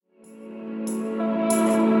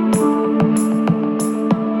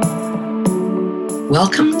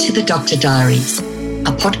Welcome to the Doctor Diaries,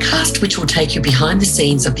 a podcast which will take you behind the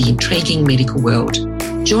scenes of the intriguing medical world.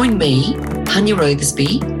 Join me, Hanya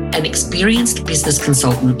Rothersby, an experienced business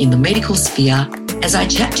consultant in the medical sphere, as I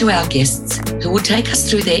chat to our guests who will take us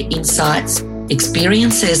through their insights,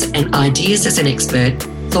 experiences and ideas as an expert,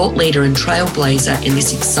 thought leader and trailblazer in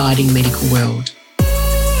this exciting medical world.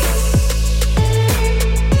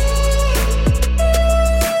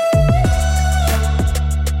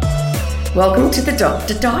 Welcome to the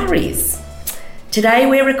Doctor Diaries. Today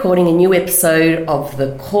we're recording a new episode of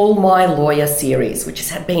the Call My Lawyer series, which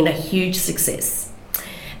has been a huge success.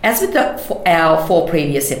 As with our 4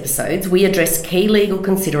 previous episodes, we address key legal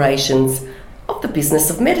considerations of the business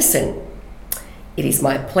of medicine. It is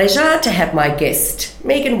my pleasure to have my guest,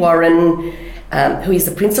 Megan Warren, who is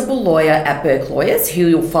the principal lawyer at Burke Lawyers, who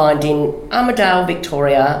you'll find in Armidale,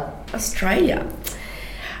 Victoria, Australia.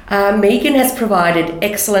 Megan has provided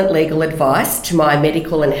excellent legal advice to my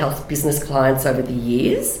medical and health business clients over the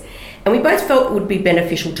years, and we both felt it would be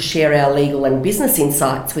beneficial to share our legal and business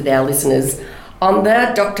insights with our listeners on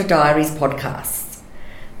the Doctor Diaries podcasts.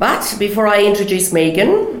 But before I introduce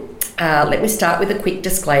Megan, let me start with a quick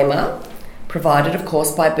disclaimer, provided of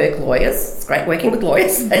course by Burke Lawyers. It's great working with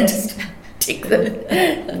lawyers and just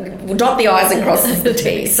we'll dot the I's and cross the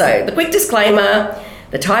T's. So the quick disclaimer: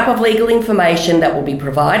 the type of legal information that will be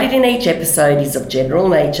provided in each episode is of general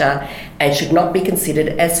nature and should not be considered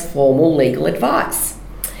as formal legal advice.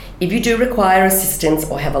 If you do require assistance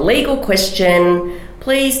or have a legal question,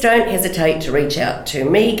 please don't hesitate to reach out to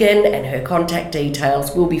Megan, and her contact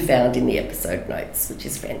details will be found in the episode notes, which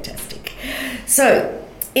is fantastic. So,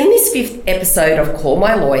 in this 5th episode of Call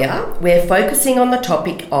My Lawyer, we're focusing on the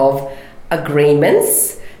topic of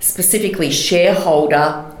agreements, specifically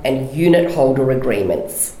shareholder and unit holder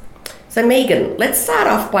agreements. So Megan, let's start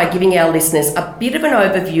off by giving our listeners a bit of an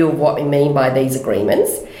overview of what we mean by these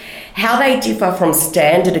agreements, how they differ from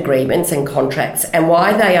standard agreements and contracts, and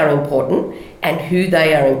why they are important and who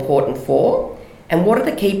they are important for, and what are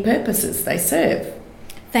the key purposes they serve.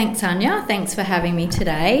 Thanks, Anya. Thanks for having me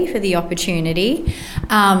today, for the opportunity.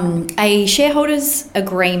 A shareholders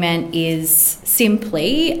agreement is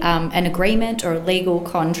simply an agreement or a legal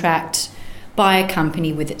contract by a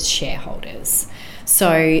company with its shareholders. So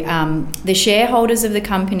the shareholders of the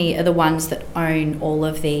company are the ones that own all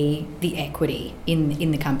of the equity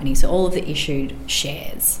in the company, so all of the issued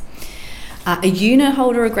shares. A unit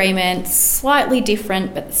holder agreement, slightly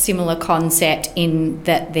different but similar concept in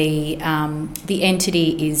that the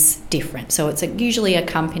entity is different. So it's usually a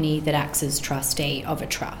company that acts as trustee of a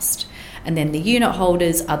trust, and then the unit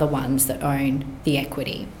holders are the ones that own the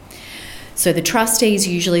equity. So the trustee is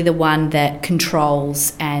usually the one that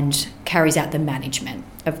controls and carries out the management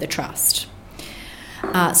of the trust.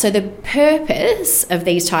 So the purpose of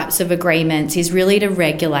these types of agreements is really to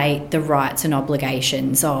regulate the rights and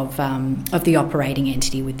obligations of the operating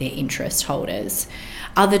entity with their interest holders.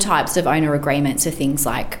 Other types of owner agreements are things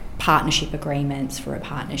like partnership agreements for a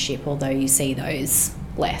partnership, although you see those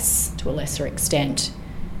to a lesser extent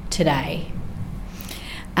today.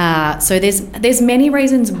 So there's many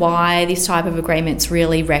reasons why this type of agreement's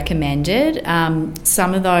really recommended.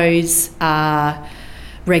 Some of those are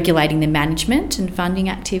regulating the management and funding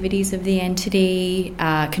activities of the entity,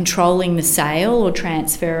 controlling the sale or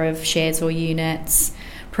transfer of shares or units,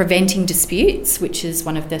 preventing disputes, which is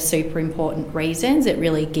one of the super important reasons. It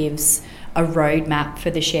really gives a roadmap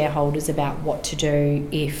for the shareholders about what to do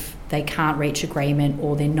if they can't reach agreement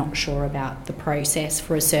or they're not sure about the process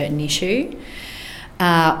for a certain issue.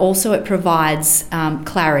 Also, it provides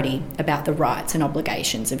clarity about the rights and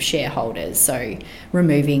obligations of shareholders, so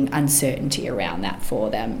removing uncertainty around that for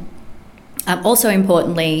them. Also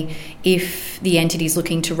importantly, if the entity is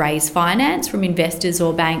looking to raise finance from investors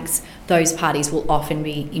or banks, those parties will often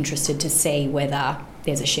be interested to see whether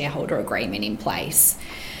there's a shareholder agreement in place.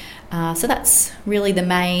 So that's really the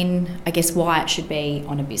main, why it should be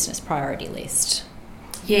on a business priority list.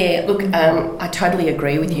 Yeah, look, I totally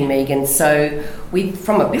agree with you, Megan. So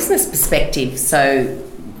from a business perspective, so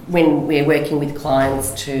when we're working with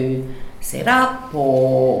clients to set up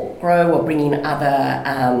or grow or bring in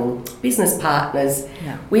other business partners,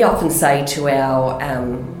 we often say to our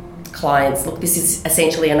clients, look, this is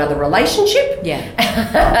essentially another relationship.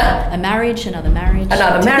 Yeah. A marriage, another marriage.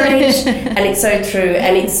 Another marriage. And it's so true.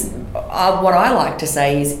 And it's what I like to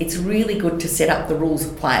say is it's really good to set up the rules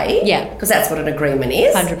of play. Yeah. Because that's what an agreement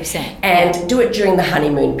is. 100%. And do it during the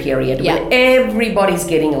honeymoon period when everybody's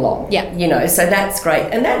getting along. Yeah. You know, so that's great.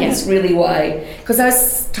 And that is really why, because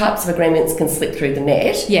those types of agreements can slip through the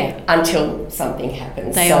net until something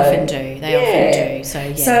happens. They often do.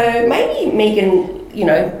 So maybe, Megan,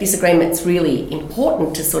 this agreement's really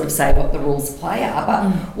important to sort of say what the rules of play are,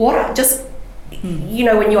 but what are just,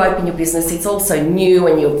 when you open your business, it's also new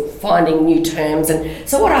and you're finding new terms. And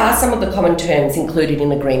so what are some of the common terms included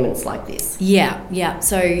in agreements like this? Yeah.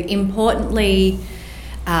 So importantly,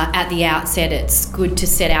 at the outset, it's good to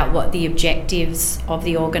set out what the objectives of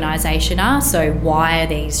the organisation are. So why are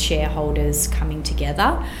these shareholders coming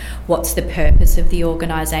together? What's the purpose of the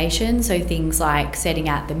organisation? So things like setting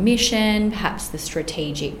out the mission, perhaps the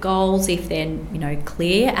strategic goals, if they're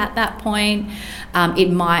clear at that point.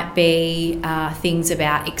 It might be things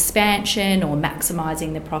about expansion or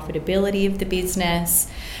maximising the profitability of the business,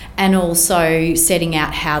 and also setting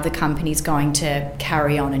out how the company's going to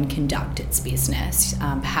carry on and conduct its business,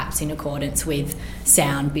 perhaps in accordance with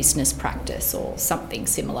sound business practice or something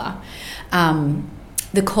similar.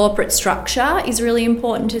 The corporate structure is really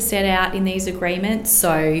important to set out in these agreements.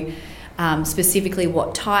 So specifically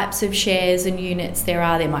what types of shares and units there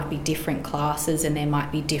are. There might be different classes and there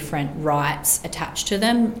might be different rights attached to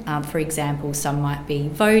them. For example, some might be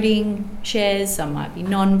voting shares, some might be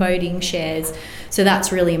non-voting shares. So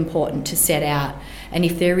that's really important to set out. And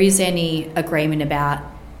if there is any agreement about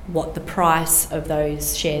what the price of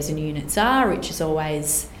those shares and units are, which is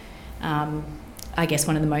always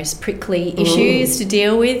one of the most prickly issues to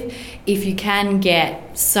deal with. If you can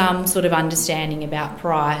get some sort of understanding about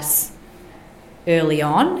price early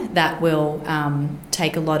on, that will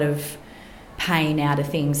take a lot of pain out of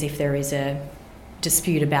things if there is a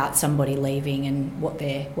dispute about somebody leaving and what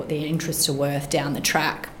their interests are worth down the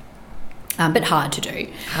track. But hard to do.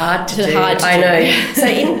 Hard to do. I know. So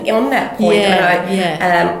on that point,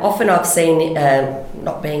 often I've seen,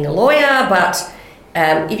 not being a lawyer, but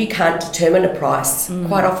if you can't determine a price,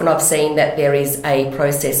 quite often I've seen that there is a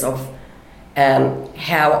process of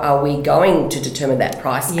how are we going to determine that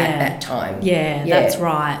price at that time. Yeah, that's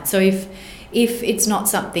right. So if it's not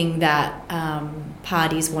something that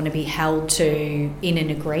parties want to be held to in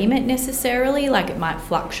an agreement necessarily, like it might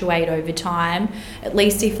fluctuate over time, at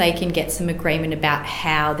least if they can get some agreement about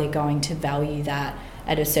how they're going to value that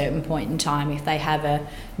at a certain point in time, if they have a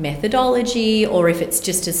methodology, or if it's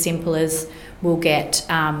just as simple as we'll get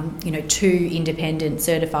 2 independent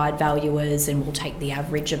certified valuers and we'll take the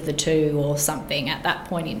average of the 2 or something at that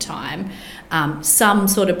point in time. Some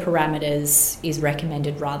sort of parameters is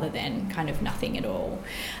recommended rather than kind of nothing at all.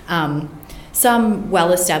 Some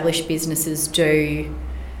well-established businesses do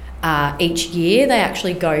each year, they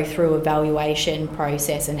actually go through a valuation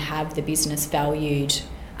process and have the business valued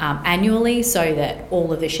annually, so that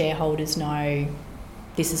all of the shareholders know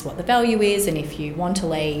this is what the value is, and if you want to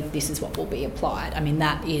leave, this is what will be applied. I mean,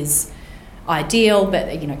 that is ideal, but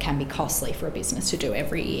can be costly for a business to do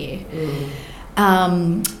every year.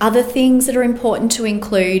 Other things that are important to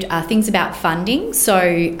include are things about funding. So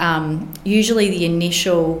usually the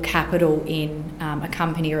initial capital in a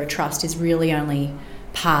company or a trust is really only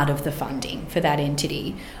part of the funding for that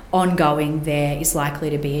entity. Ongoing, there is likely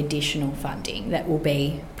to be additional funding that will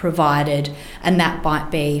be provided, and that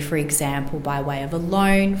might be, for example, by way of a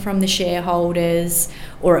loan from the shareholders,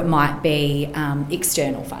 or it might be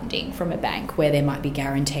external funding from a bank where there might be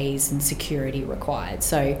guarantees and security required.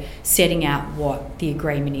 So setting out what the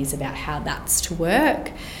agreement is about how that's to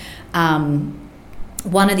work.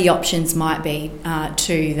 One of the options might be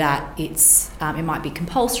it might be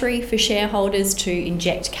compulsory for shareholders to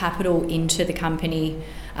inject capital into the company,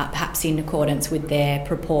 perhaps in accordance with their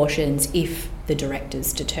proportions, if the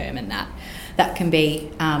directors determine that. That can be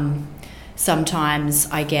sometimes,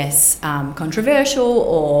 controversial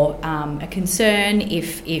or a concern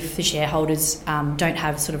if the shareholders don't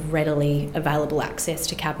have sort of readily available access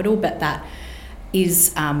to capital, but that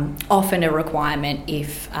is often a requirement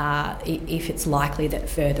if it's likely that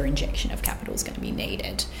further injection of capital is going to be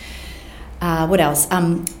needed. What else?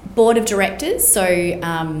 Board of directors. So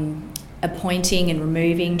appointing and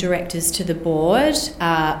removing directors to the board.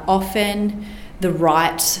 Often the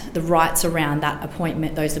rights around that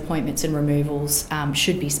appointment, those appointments and removals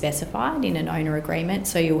should be specified in an owner agreement.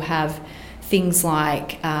 So you'll have things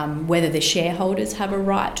like whether the shareholders have a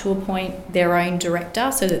right to appoint their own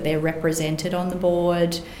director so that they're represented on the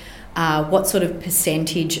board, what sort of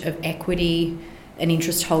percentage of equity an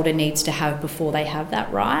interest holder needs to have before they have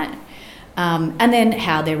that right, and then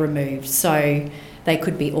how they're removed. So they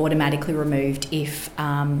could be automatically removed if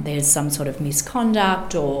there's some sort of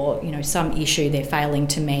misconduct or some issue they're failing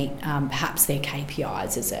to meet, perhaps their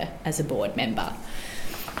KPIs as a board member.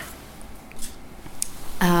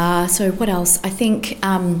 So what else? I think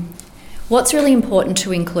What's really important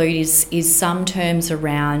to include is some terms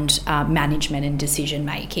around management and decision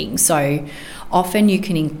making. So often you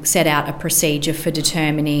can set out a procedure for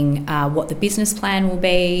determining what the business plan will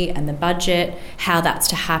be and the budget, how that's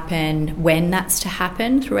to happen, when that's to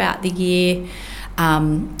happen throughout the year.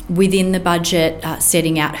 Within the budget,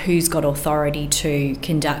 setting out who's got authority to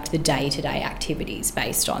conduct the day-to-day activities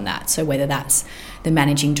based on that. So whether that's the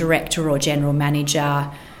managing director or general manager,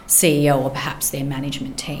 CEO, or perhaps their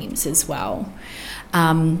management teams as well.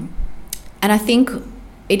 And I think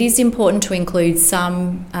it is important to include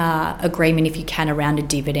some agreement, if you can, around a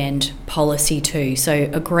dividend policy too. So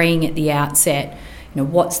agreeing at the outset,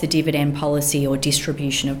 what's the dividend policy or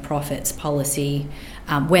distribution of profits policy,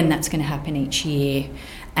 when that's going to happen each year,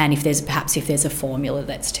 and if there's a formula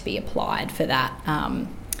that's to be applied for that.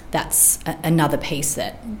 That's another piece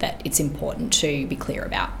that it's important to be clear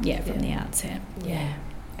about, from the outset. Yeah.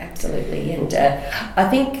 Absolutely, and I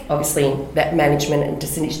think obviously that management and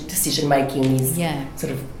decision making is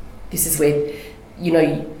sort of, this is where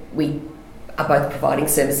we are both providing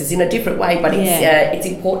services in a different way, but it's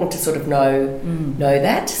important to sort of know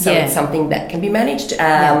that, so it's something that can be managed,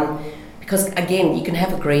 because again you can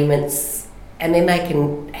have agreements and then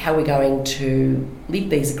how we're going to live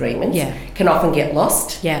these agreements can often get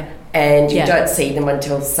lost. And you don't see them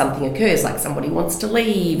until something occurs, like somebody wants to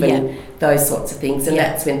leave and those sorts of things. And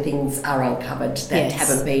that's when things are uncovered that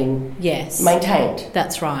haven't been maintained.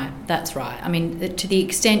 That's right. I mean, to the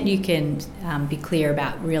extent you can be clear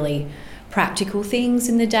about really practical things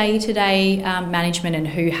in the day-to-day management and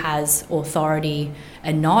who has authority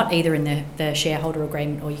and not, either in the shareholder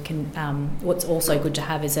agreement, or you can, what's also good to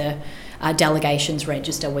have is a delegations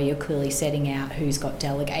register where you're clearly setting out who's got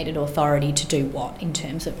delegated authority to do what in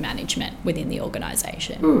terms of management within the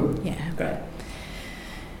organisation. Great.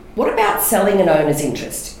 What about selling an owner's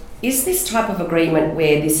interest? Is this type of agreement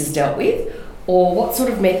where this is dealt with, or what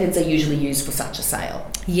sort of methods are usually used for such a sale?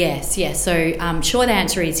 Yes. So short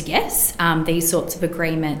answer is yes. These sorts of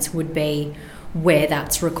agreements would be where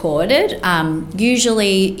that's recorded.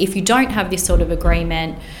 Usually, if you don't have this sort of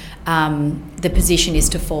agreement, the position is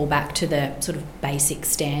to fall back to the sort of basic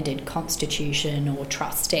standard constitution or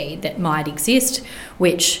trustee that might exist,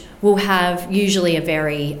 which will have usually a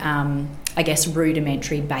very,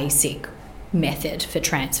 rudimentary basic method for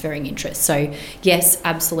transferring interest. So yes,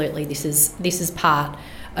 absolutely, this is part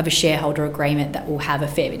of a shareholder agreement that will have a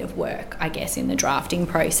fair bit of work, I guess, in the drafting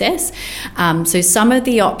process. So some of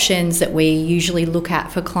the options that we usually look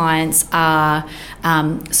at for clients are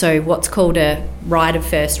what's called a right of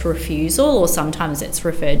first refusal, or sometimes it's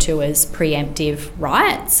referred to as preemptive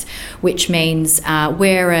rights, which means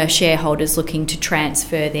where a shareholder is looking to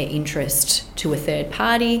transfer their interest to a third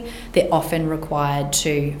party, they're often required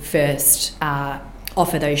to first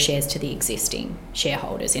offer those shares to the existing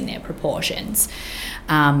shareholders in their proportions,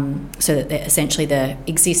 so that essentially the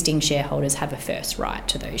existing shareholders have a first right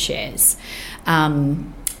to those shares.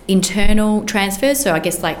 Internal transfers, so I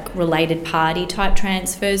guess like related party type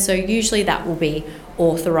transfers, so usually that will be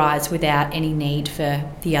authorised without any need for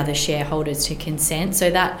the other shareholders to consent. So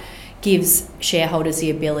that gives shareholders the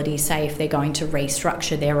ability, say if they're going to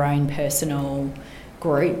restructure their own personal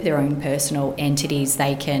group, their own personal entities,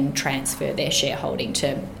 they can transfer their shareholding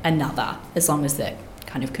to another, as long as the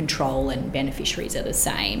kind of control and beneficiaries are the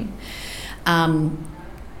same.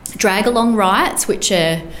 Drag-along rights, which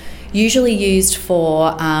are usually used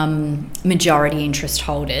for majority interest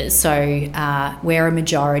holders. So where a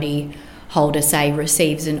majority holder, say,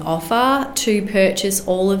 receives an offer to purchase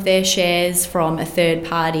all of their shares from a third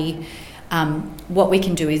party, what we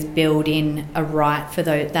can do is build in a right for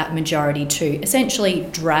that majority to essentially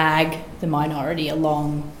drag the minority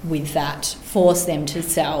along with that, force them to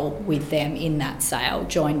sell with them in that sale,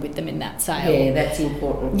 join with them in that sale. Yeah, that's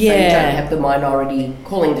important. Yeah. So you don't have the minority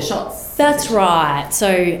calling the shots. That's right.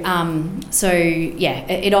 So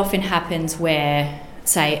it often happens where,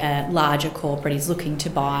 say, a larger corporate is looking to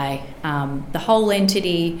buy the whole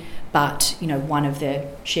entity, but one of the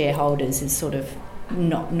shareholders is sort of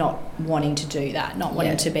not wanting to do that, not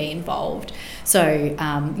wanting to be involved. So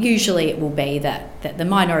usually it will be that the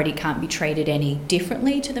minority can't be treated any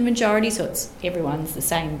differently to the majority, so everyone's the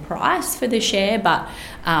same price for the share, but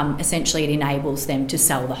essentially it enables them to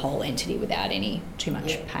sell the whole entity without any too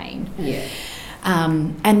much pain. Yeah.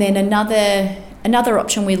 And then another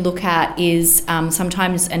option we look at is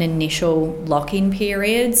sometimes an initial lock-in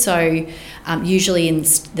period. So usually in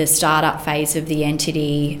the startup phase of the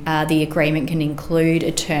entity, the agreement can include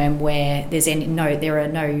a term where there are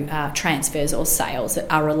no transfers or sales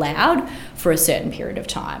that are allowed for a certain period of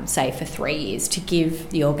time, say for 3 years, to give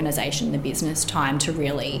the organisation, the business, time to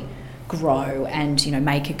really grow and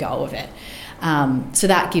make a go of it. So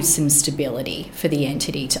that gives some stability for the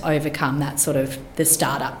entity to overcome that sort of the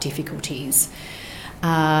startup difficulties.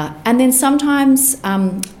 And then sometimes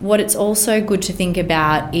what it's also good to think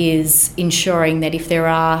about is ensuring that if there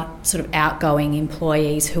are sort of outgoing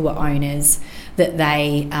employees who are owners, that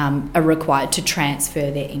they are required to transfer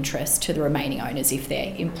their interest to the remaining owners if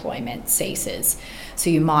their employment ceases. So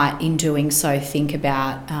you might, in doing so, think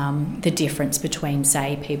about the difference between,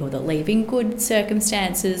 say, people that leave in good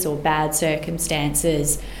circumstances or bad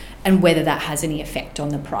circumstances, and whether that has any effect on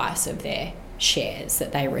the price of their shares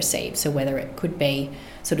that they receive. So whether it could be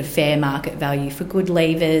sort of fair market value for good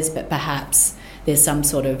leavers, but perhaps there's some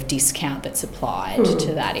sort of discount that's applied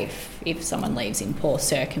to that if someone leaves in poor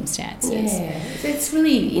circumstances. Yeah, it's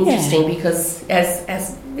really interesting because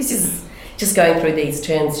as this is just going through these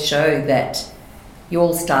terms to show that you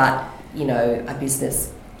all start, a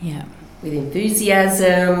business with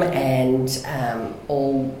enthusiasm and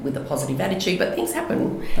all with a positive attitude, but things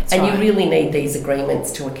happen. That's and right. You really need these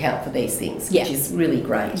agreements to account for these things, which is really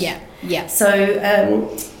great. Yeah.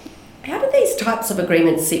 So how do these types of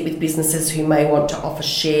agreements sit with businesses who may want to offer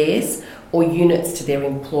shares or units to their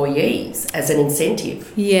employees as an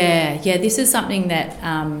incentive? Yeah, this is something that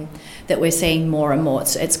that we're seeing more and more.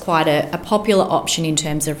 It's quite a popular option in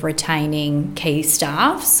terms of retaining key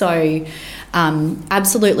staff. So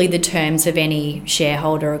absolutely the terms of any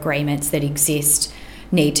shareholder agreements that exist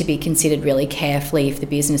need to be considered really carefully if the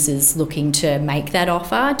business is looking to make that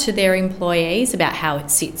offer to their employees about how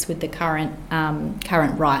it sits with the current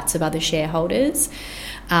rights of other shareholders.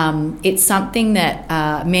 It's something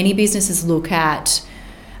that many businesses look at.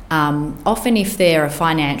 Often if there are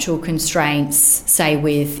financial constraints, say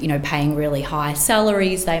with paying really high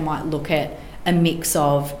salaries, they might look at a mix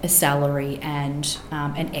of a salary and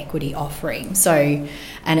an equity offering. So,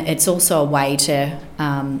 and it's also a way to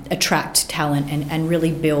attract talent and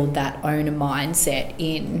really build that owner mindset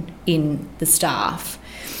in the staff.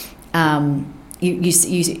 You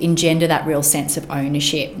engender that real sense of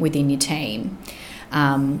ownership within your team.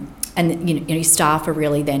 And your staff are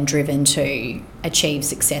really then driven to achieve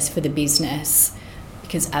success for the business,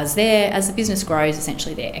 because as the business grows,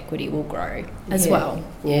 essentially their equity will grow as well.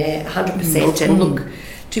 Yeah, 100%. And look,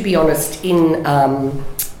 to be honest, in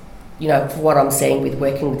for what I'm seeing with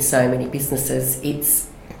working with so many businesses, it's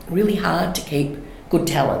really hard to keep good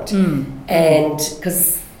talent, and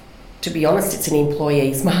because to be honest, it's an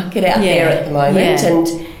employees market out there at the moment, and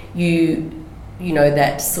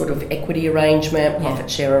that sort of equity arrangement, profit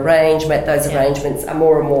share arrangement, those arrangements are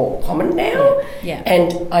more and more common now. Yeah.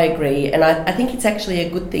 And I agree. And I think it's actually a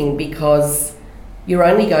good thing because you're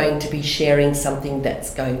only going to be sharing something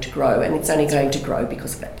that's going to grow, and it's only going to grow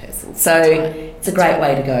because of that person. So it's a great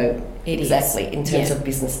way to go. Exactly, in terms of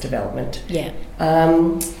business development. Yeah.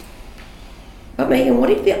 But Megan, what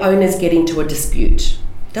if the owners get into a dispute?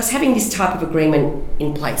 Does having this type of agreement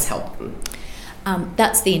in place help them?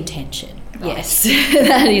 That's the intention. Right. Yes,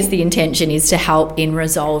 that is the intention, is to help in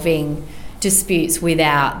resolving disputes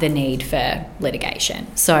without the need for litigation.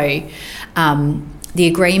 So the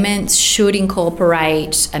agreements should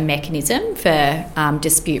incorporate a mechanism for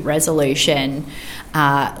dispute resolution.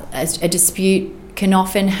 A dispute can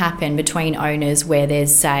often happen between owners where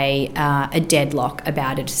there's, say, a deadlock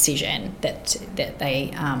about a decision that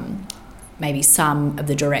they maybe some of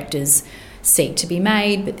the directors seek to be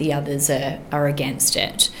made, but the others are against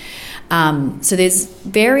it. So there's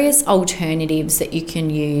various alternatives that you can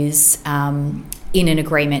use in an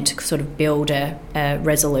agreement to sort of build a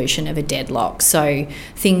resolution of a deadlock. So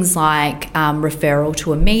things like referral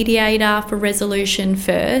to a mediator for resolution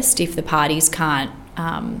first if the parties can't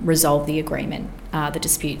resolve the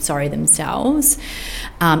dispute themselves.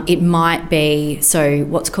 It might be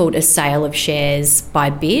what's called a sale of shares by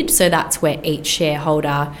bid. So that's where each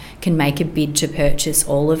shareholder can make a bid to purchase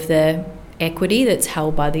all of the equity that's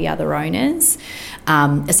held by the other owners,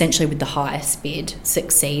 essentially with the highest bid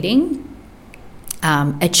succeeding.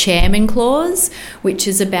 A chairman clause, which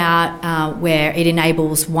is about where it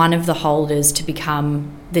enables one of the holders to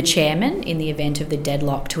become the chairman in the event of the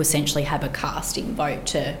deadlock, to essentially have a casting vote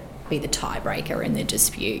to be the tiebreaker in the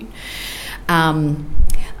dispute.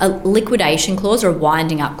 A liquidation clause, or a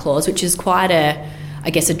winding up clause, which is quite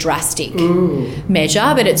a drastic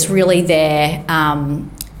measure, but it's really there.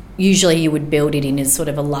 Usually you would build it in as sort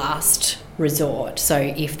of a last resort. So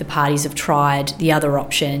if the parties have tried the other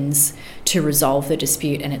options to resolve the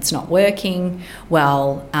dispute and it's not working,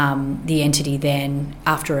 well, the entity then,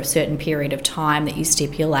 after a certain period of time that you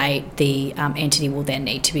stipulate, the entity will then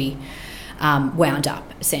need to be wound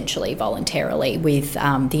up essentially voluntarily, with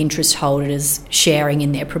the interest holders sharing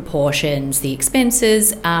in their proportions the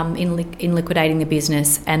expenses in liquidating the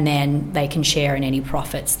business, and then they can share in any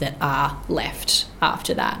profits that are left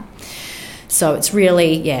after that. So it's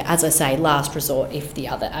really, as I say, last resort if the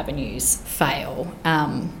other avenues fail.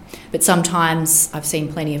 But sometimes I've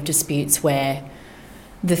seen plenty of disputes where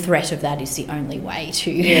the threat of that is the only way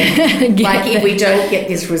to like if we don't get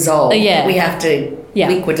this resolved, we have to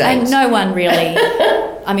liquidate. And no one really,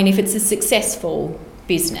 I mean, if it's a successful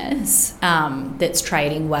business that's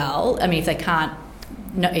trading well, I mean, if they can't,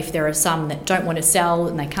 if there are some that don't want to sell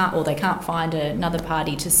and they can't find another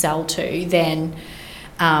party to sell to, then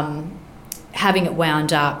having it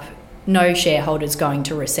wound up, no shareholder's going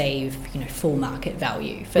to receive, full market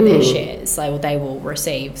value for their shares. They will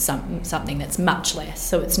receive something that's much less.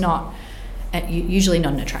 So it's usually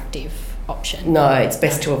not an attractive option. No, it's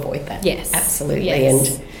best to avoid that. Yes, absolutely.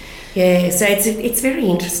 Yes. And so it's very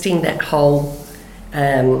interesting, that whole,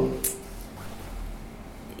 the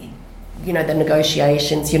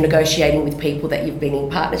negotiations. You're negotiating with people that you've been in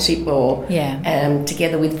partnership or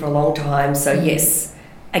together with for a long time. So yes.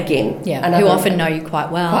 Again, who often know you quite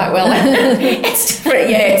well. It's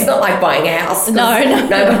different. It's not like buying a house. No,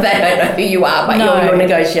 but they don't know who you are. But you're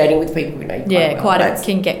negotiating with people who know you quite well. It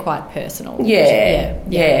can get quite personal. But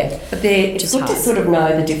it's good to sort of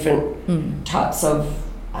know the different types of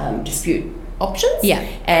dispute options.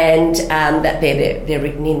 And that they're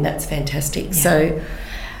written in. That's fantastic. Yeah. So,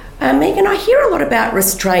 Megan, I hear a lot about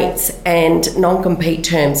restraints and non-compete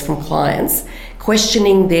terms from clients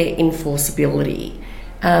questioning their enforceability.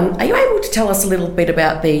 Are you able to tell us a little bit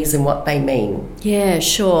about these and what they mean? Yeah,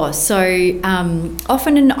 sure. So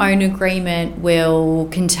often an own agreement will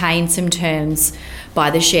contain some terms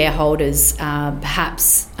by the shareholders,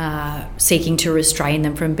 perhaps seeking to restrain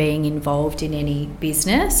them from being involved in any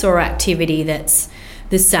business or activity that's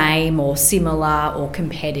the same or similar or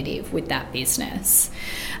competitive with that business.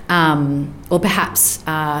 Or perhaps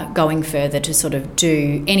going further to sort of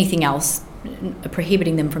do anything else,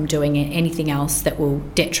 prohibiting them from doing anything else that will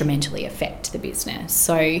detrimentally affect the business.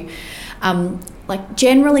 So,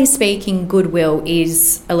 generally speaking, goodwill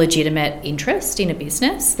is a legitimate interest in a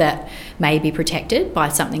business that may be protected by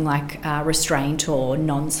something like restraint or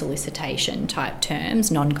non-solicitation type terms,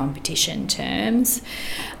 non-competition terms.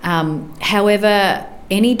 However,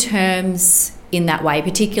 any terms in that way,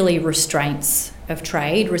 particularly restraints of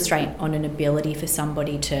trade, restraint on an ability for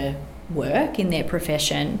somebody to work in their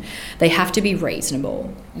profession, they have to be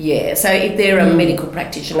reasonable. Yeah, so if they're a medical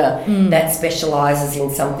practitioner that specialises in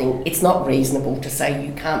something, it's not reasonable to say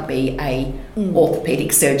you can't be a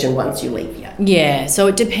orthopaedic surgeon once you leave here. Yeah, so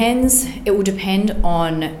it will depend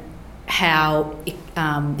on how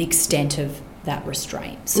the extent of that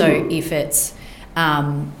restraint. So if it's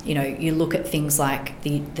you look at things like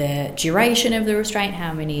the duration of the restraint,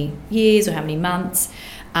 how many years or how many months,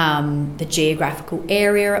 the geographical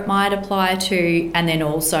area it might apply to, and then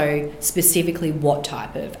also specifically what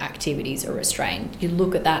type of activities are restrained. You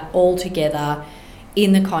look at that all together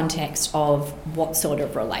in the context of what sort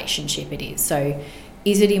of relationship it is. So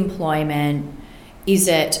is it employment? Is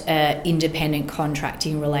it an independent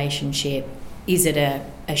contracting relationship? Is it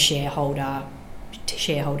a shareholder to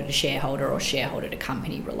shareholder or shareholder to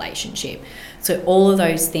company relationship? So all of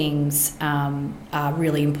those things are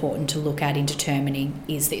really important to look at in determining,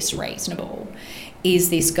 is this reasonable? Is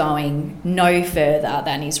this going no further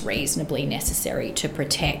than is reasonably necessary to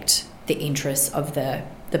protect the interests of the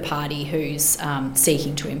party who's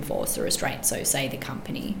seeking to enforce the restraint, so say the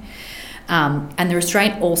company. And the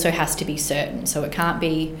restraint also has to be certain, so it can't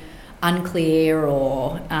be unclear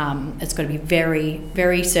or it's got to be very,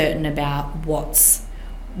 very certain about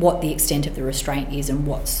what the extent of the restraint is and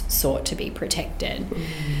what's sought to be protected.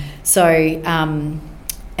 So,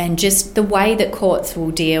 and just the way that courts will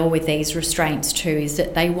deal with these restraints too is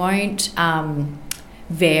that they won't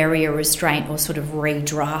vary a restraint or sort of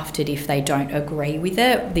redraft it if they don't agree with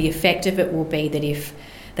it. The effect of it will be that if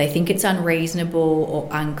they think it's unreasonable or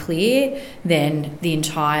unclear, then the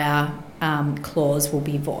entire clause will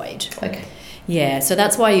be void. Okay. Yeah, so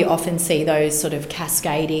that's why you often see those sort of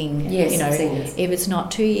cascading, things. If it's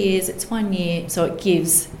not 2 years, it's 1 year. So it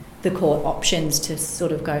gives the court options to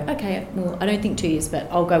sort of go, okay, well, I don't think 2 years, but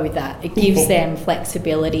I'll go with that. It gives them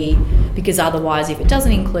flexibility, because otherwise if it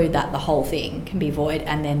doesn't include that, the whole thing can be void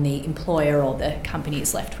and then the employer or the company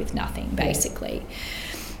is left with nothing, basically.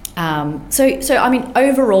 So I mean,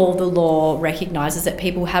 overall, the law recognises that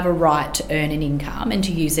people have a right to earn an income and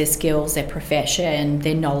to use their skills, their profession,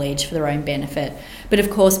 their knowledge for their own benefit. But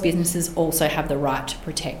of course, businesses also have the right to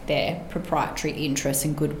protect their proprietary interests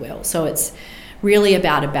and goodwill. So it's really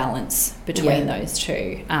about a balance between those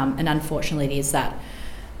two. And unfortunately, it is that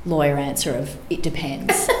lawyer answer of it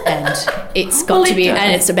depends, and it's got to be,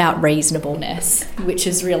 and it's about reasonableness, which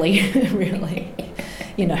is really, really,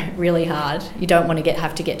 really hard. You don't want to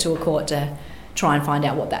have to get to a court to try and find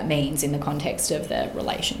out what that means in the context of the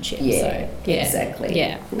relationship. Exactly.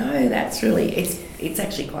 Yeah. No, that's really, it's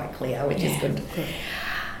actually quite clear, which is good.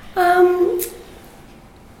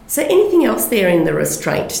 So anything else there in the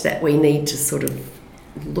restraint that we need to sort of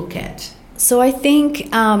look at? So I think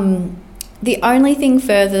the only thing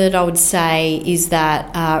further that I would say is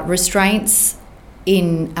that restraints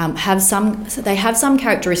have some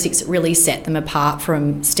characteristics that really set them apart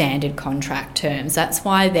from standard contract terms. That's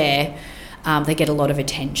why they get a lot of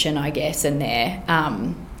attention, I guess, and they're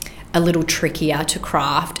a little trickier to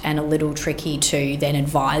craft and a little tricky to then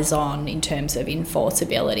advise on in terms of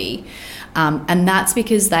enforceability. And that's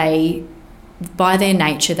because by their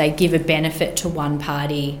nature, they give a benefit to one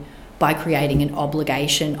party by creating an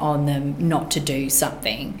obligation on them not to do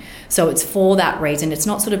something. So it's for that reason. It's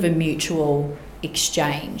not sort of a mutual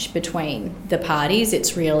exchange between the parties.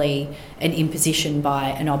 It's really an imposition by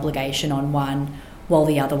an obligation on one while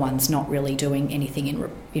the other one's not really doing anything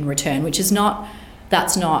in return, which is doesn't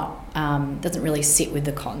really sit with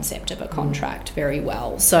the concept of a contract very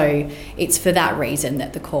well. So it's for that reason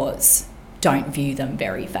that the courts don't view them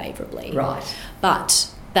very favourably. Right. But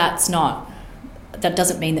that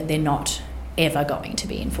doesn't mean that they're not ever going to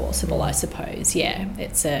be enforceable, I suppose. Yeah,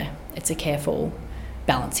 it's a careful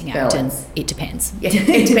balancing act, and it depends. Yeah,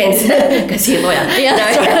 it depends, because you're a lawyer.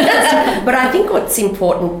 Yeah. But I think what's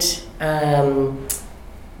important,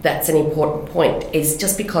 that's an important point, is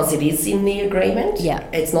just because it is in the agreement,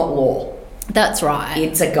 it's not law. That's right.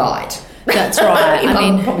 It's a guide. That's right.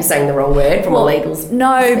 I'm probably saying the wrong word from a legal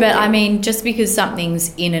No, but I mean, just because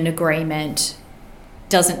something's in an agreement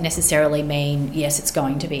doesn't necessarily mean, yes, it's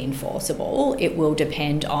going to be enforceable. It will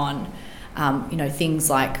depend on, things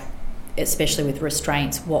like, especially with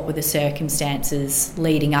restraints, what were the circumstances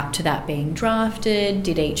leading up to that being drafted?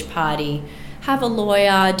 Did each party have a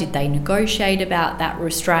lawyer? Did they negotiate about that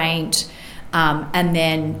restraint? And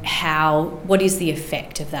then what is the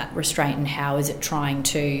effect of that restraint, and how is it trying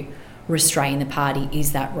to restrain the party?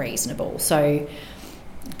 Is that reasonable? So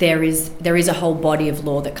there is a whole body of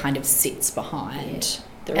law that kind of sits behind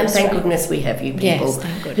the restraint. And thank goodness we have you people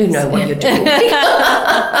who know what you're doing.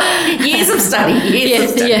 Years of study.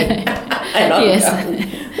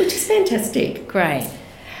 Which is fantastic. Great.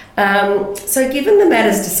 So given the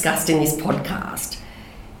matters discussed in this podcast,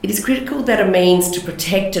 it is critical that a means to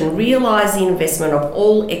protect and realise the investment of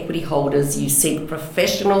all equity holders, you seek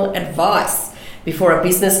professional advice before a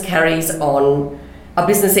business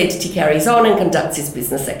entity carries on and conducts its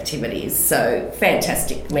business activities. So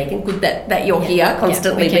fantastic, Megan. Good that you're here,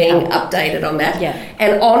 constantly being updated on that. Yeah.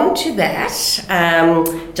 And on to that,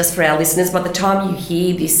 just for our listeners, by the time you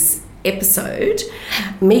hear this episode,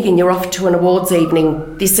 Megan, you're off to an awards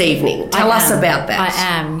evening this evening. Tell us about that. I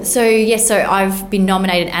am. So I've been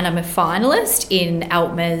nominated and I'm a finalist in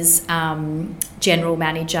ALTMA's General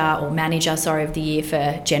Manager of the Year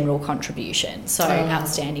for General Contribution, so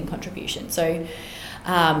outstanding contribution. So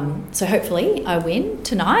hopefully I win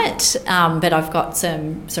tonight, but I've got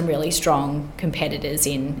some really strong competitors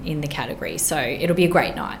in the category, so it'll be a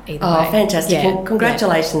great night either way. Fantastic. Yeah. Well,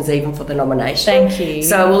 congratulations even for the nomination. Thank you.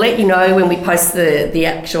 So we'll let you know when we post the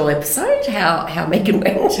actual episode how Megan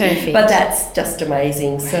went. Perfect. But that's just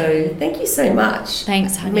amazing. So thank you so much.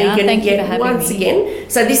 Thanks, Hanya. Megan. Thank you for having me. Once again.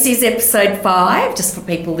 So this is episode 5, just for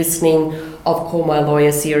people listening, of Call My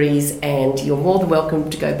Lawyer series, and you're more than welcome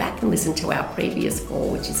to go back and listen to our previous call,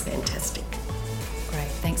 which is fantastic. Great.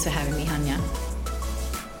 Thanks for having me, Hanya.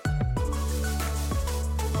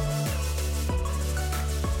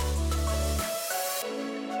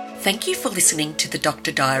 Thank you for listening to the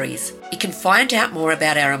Doctor Diaries. You can find out more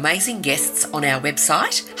about our amazing guests on our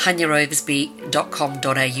website,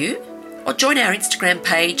 hanyaoversby.com.au, or join our Instagram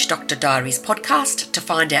page, Dr. Diaries Podcast, to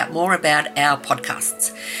find out more about our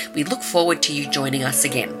podcasts. We look forward to you joining us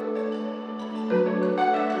again.